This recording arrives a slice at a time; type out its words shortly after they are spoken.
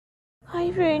Hi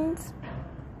friends,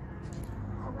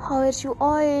 how are you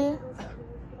all?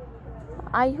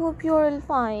 I hope you are all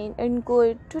fine and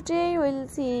good. Today you will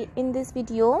see in this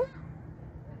video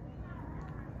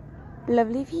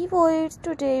lovely viewers.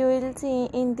 Today you will see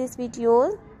in this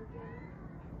video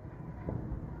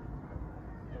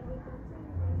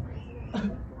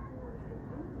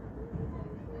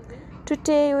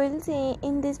Today you will see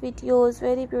in this videos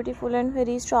very beautiful and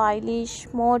very stylish,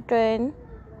 modern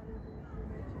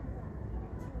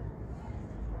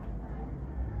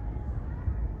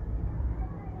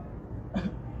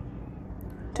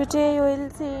Today you will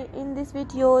see in this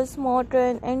videos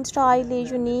modern and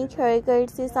stylish, unique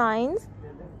haircuts designs.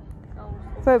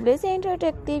 Fabulous and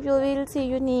attractive, you will see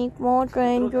unique,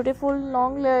 modern, beautiful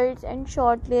long layers and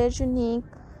short layers, unique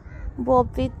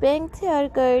bob with bangs,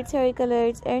 haircuts, hair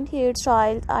colors and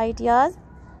hairstyle ideas.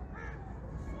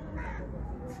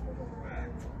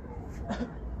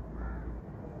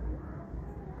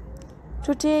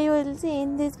 Today you will see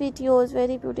in these videos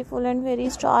very beautiful and very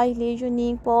stylish,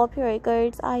 unique bob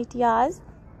haircuts ideas.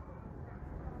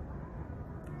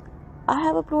 I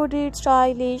have uploaded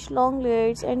stylish long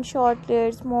layers and short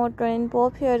layers, modern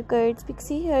bob haircuts,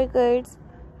 pixie haircuts,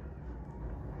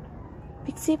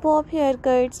 pixie bob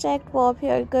haircuts, stacked bob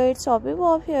haircuts, choppy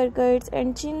bob haircuts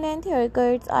and chin length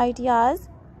haircuts ideas.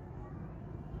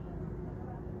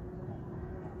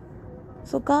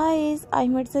 So guys, I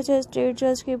might suggest you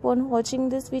just keep on watching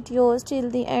this videos till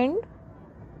the end.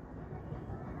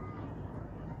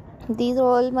 These are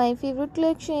all my favorite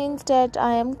collections that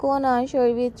I am gonna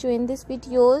share with you in these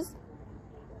videos.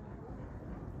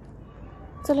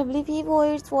 So lovely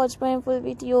viewers, watch my full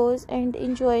videos and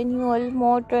enjoy new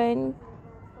modern,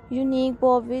 unique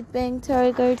bob with bangs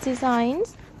haircut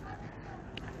designs.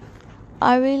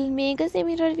 I will make a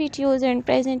similar videos and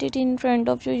present it in front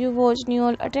of you. You watch new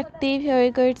attractive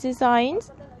haircut designs.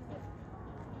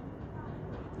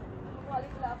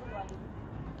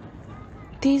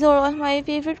 These are all my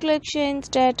favorite collections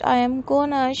that I am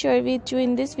gonna share with you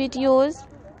in these videos.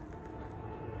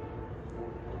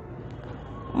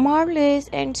 Marvelous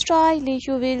and stylish,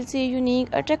 you will see unique,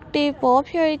 attractive bob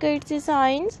haircut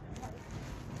designs.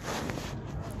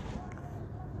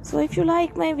 So if you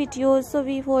like my videos, so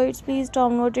viewers, please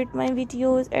download it my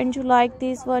videos, and you like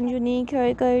this one unique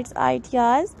haircuts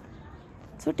ideas,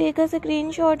 so take a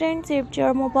screenshot and save to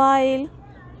your mobile.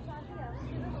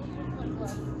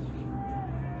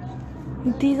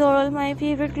 These are all my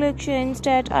favorite collections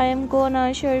that I am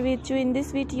gonna share with you in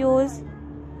these videos.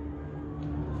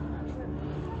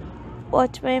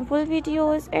 Watch my full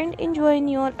videos and enjoy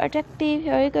your attractive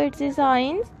haircut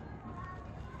designs.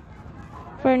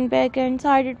 Front, back and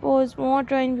sided pose,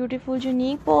 modern, beautiful,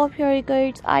 unique bob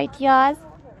haircuts ideas.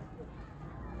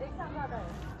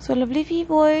 So lovely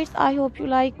viewers, I hope you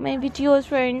like my videos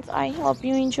friends. I hope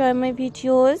you enjoy my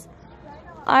videos.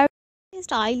 I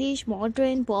stylish,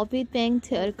 modern bob with bangs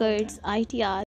haircuts ideas.